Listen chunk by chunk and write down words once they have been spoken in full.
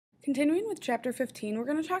Continuing with Chapter 15, we're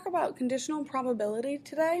going to talk about conditional probability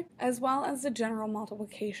today, as well as the general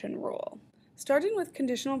multiplication rule. Starting with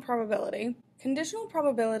conditional probability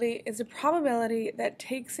is a probability that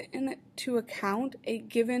takes into account a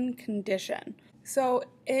given condition. So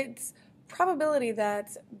it's probability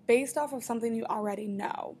that's based off of something you already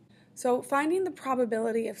know. So finding the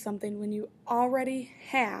probability of something when you already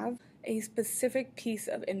have a specific piece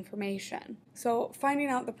of information. So finding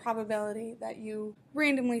out the probability that you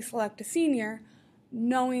randomly select a senior,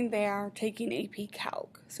 knowing they are taking AP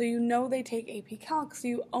Calc. So you know they take AP Calc, so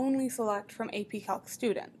you only select from AP Calc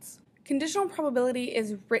students. Conditional probability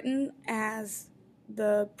is written as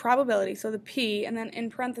the probability, so the P, and then in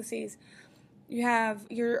parentheses, you have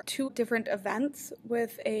your two different events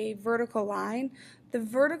with a vertical line. The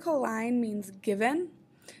vertical line means given.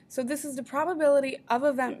 So this is the probability of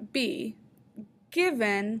event B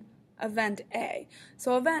given event A.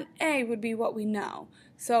 So event A would be what we know.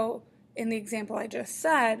 So in the example I just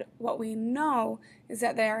said, what we know is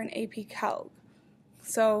that they are an AP Calc.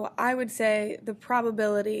 So I would say the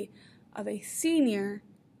probability of a senior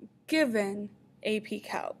given AP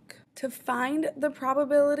Calc. To find the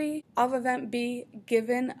probability of event B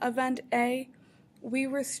given event A, we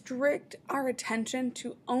restrict our attention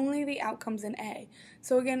to only the outcomes in A.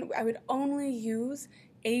 So again, I would only use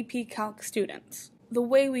AP Calc students. The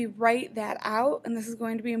way we write that out, and this is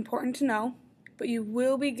going to be important to know, but you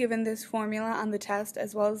will be given this formula on the test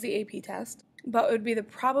as well as the AP test, but it would be the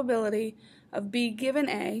probability of B given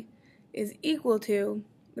A is equal to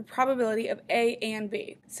the probability of A and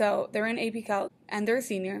B. So they're in AP Calc and they're a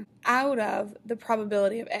senior out of the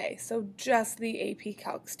probability of A, so just the AP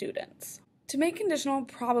Calc students. To make conditional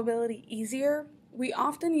probability easier, we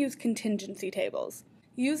often use contingency tables.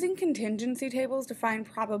 Using contingency tables to find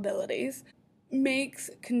probabilities makes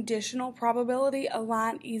conditional probability a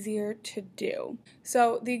lot easier to do.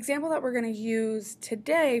 So the example that we're going to use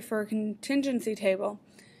today for a contingency table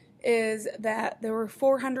is that there were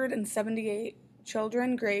 478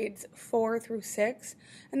 children, grades 4 through 6,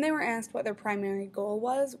 and they were asked what their primary goal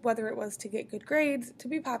was, whether it was to get good grades, to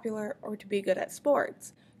be popular, or to be good at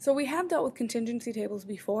sports. So we have dealt with contingency tables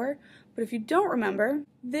before, but if you don't remember,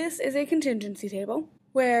 this is a contingency table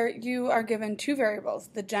where you are given two variables,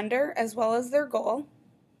 the gender as well as their goal,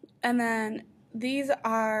 and then these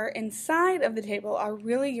are inside of the table are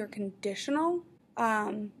really your conditional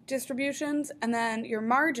distributions, and then your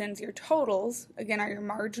margins, your totals, again, are your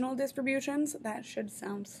marginal distributions. That should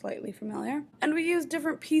sound slightly familiar. And we use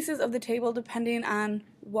different pieces of the table depending on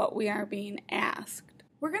what we are being asked.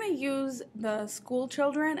 We're going to use the school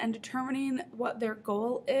children and determining what their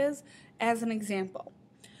goal is as an example.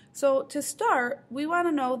 So to start, we want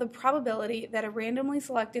to know the probability that a randomly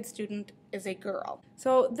selected student is a girl.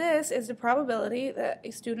 So this is the probability that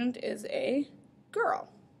a student is a girl.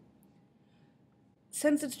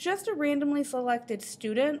 Since it's just a randomly selected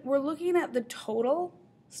student, we're looking at the total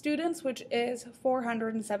students, which is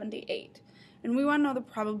 478. And we want to know the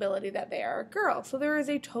probability that they are a girl. So there is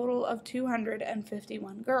a total of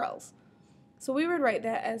 251 girls. So we would write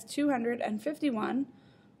that as 251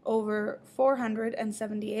 over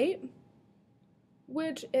 478,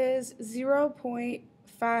 which is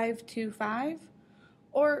 0.525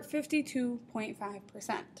 or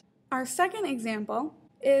 52.5%. Our second example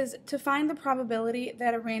is to find the probability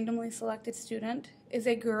that a randomly selected student is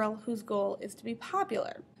a girl whose goal is to be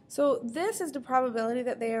popular. So this is the probability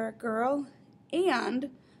that they are a girl and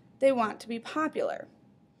they want to be popular.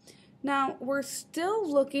 Now, we're still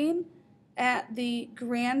looking at the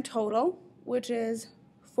grand total, which is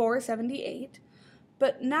 478,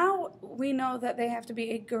 but now we know that they have to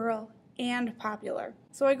be a girl and popular.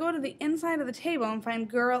 So I go to the inside of the table and find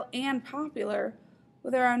girl and popular.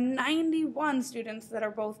 Well, there are 91 students that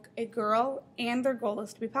are both a girl and their goal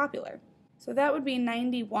is to be popular. So that would be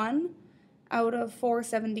 91 out of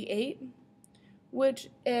 478, which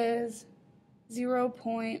is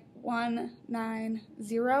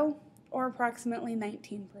 0.190 or approximately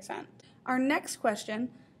 19%. Our next question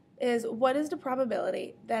is, what is the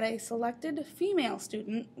probability that a selected female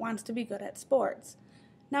student wants to be good at sports?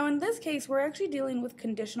 Now in this case, we're actually dealing with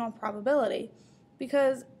conditional probability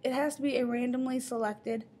because it has to be a randomly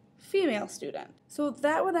selected female student. So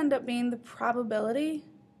that would end up being the probability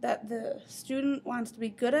that the student wants to be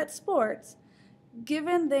good at sports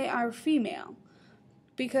given they are female.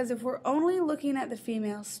 Because if we're only looking at the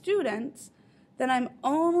female students, then I'm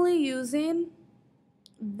only using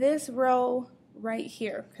this row right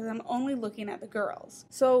here because I'm only looking at the girls.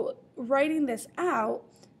 So writing this out,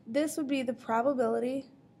 this would be the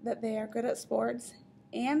probability that they are good at sports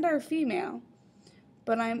and are female,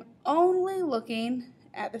 but I'm only looking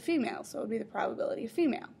at the female, so it would be the probability of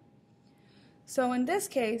female. So in this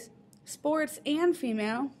case, sports and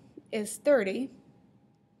female is 30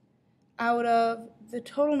 out of the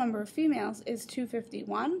total number of females is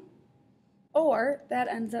 251, or that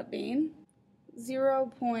ends up being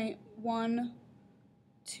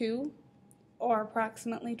 0.12 or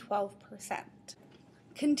approximately 12%.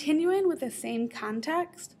 Continuing with the same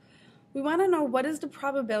context, we want to know what is the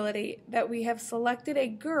probability that we have selected a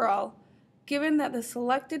girl given that the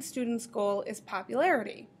selected student's goal is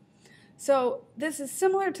popularity. So this is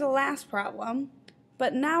similar to the last problem,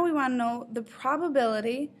 but now we want to know the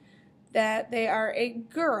probability that they are a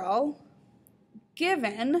girl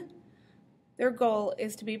given their goal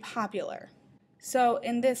is to be popular. So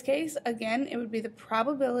in this case, again, it would be the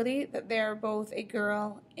probability that they are both a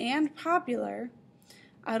girl and popular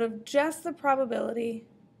out of just the probability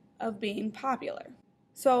of being popular.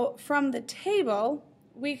 So from the table,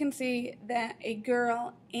 we can see that a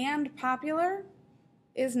girl and popular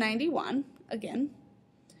is 91, again,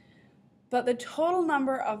 but the total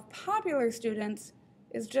number of popular students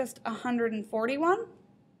is just 141,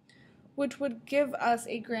 which would give us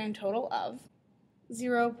a grand total of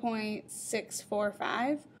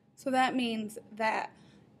 0.645. So that means that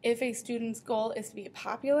if a student's goal is to be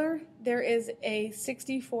popular, there is a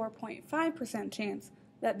 64.5% chance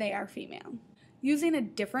that they are female. Using a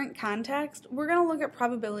different context, we're going to look at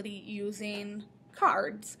probability using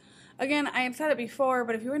cards. Again, I had said it before,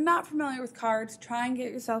 but if you are not familiar with cards, try and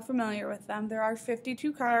get yourself familiar with them. There are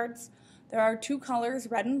 52 cards. There are 2 colors,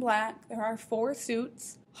 red and black. There are 4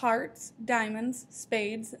 suits, hearts, diamonds,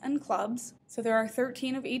 spades, and clubs. So there are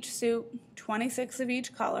 13 of each suit, 26 of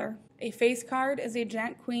each color. A face card is a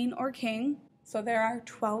jack, queen, or king. So there are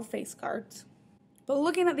 12 face cards. But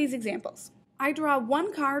looking at these examples, I draw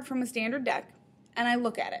 1 card from a standard deck, and I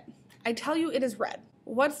look at it. I tell you it is red.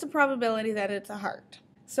 What's the probability that it's a heart?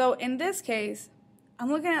 So in this case, I'm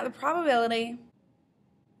looking at the probability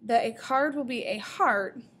that a card will be a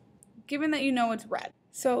heart given that you know it's red.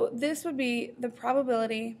 So this would be the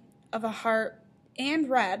probability of a heart and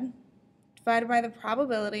red divided by the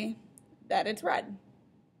probability that it's red.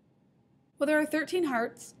 Well, there are 13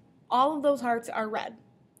 hearts. All of those hearts are red.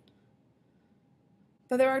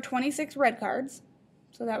 But there are 26 red cards,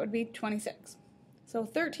 so that would be 26. So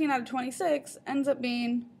 13 out of 26 ends up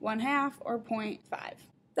being 1/2 or 0.5.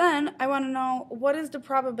 Then I want to know what is the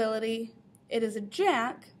probability it is a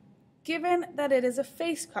jack given that it is a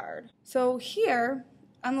face card. So here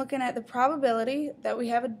I'm looking at the probability that we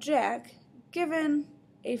have a jack given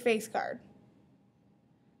a face card.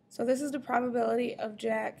 So this is the probability of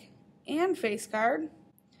jack and face card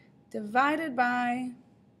divided by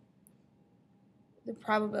the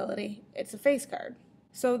probability it's a face card.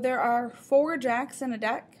 So there are 4 jacks in a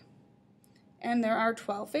deck, and there are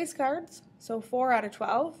 12 face cards, so 4 out of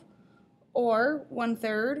 12, or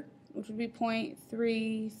 1/3, which would be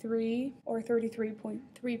 0.33 or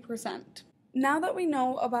 33.3%. Now that we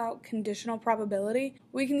know about conditional probability,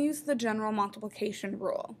 we can use the general multiplication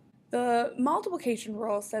rule. The multiplication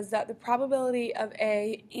rule says that the probability of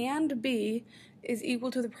A and B is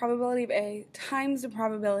equal to the probability of A times the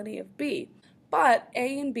probability of B. But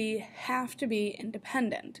A and B have to be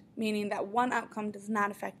independent, meaning that one outcome does not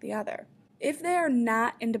affect the other. If they are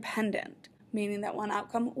not independent, meaning that one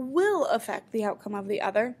outcome will affect the outcome of the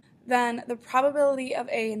other, then the probability of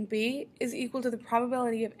A and B is equal to the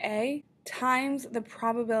probability of A times the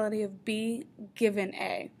probability of B given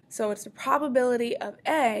A. So it's the probability of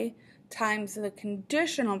A times the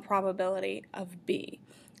conditional probability of B.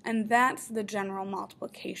 And that's the general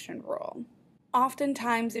multiplication rule.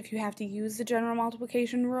 Oftentimes, if you have to use the general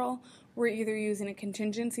multiplication rule, we're either using a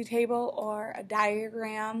contingency table or a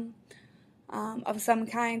diagram of some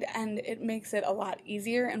kind, and it makes it a lot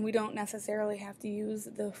easier, and we don't necessarily have to use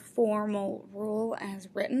the formal rule as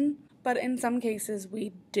written, but in some cases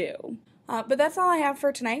we do. But that's all I have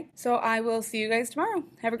for tonight, so I will see you guys tomorrow.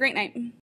 Have a great night.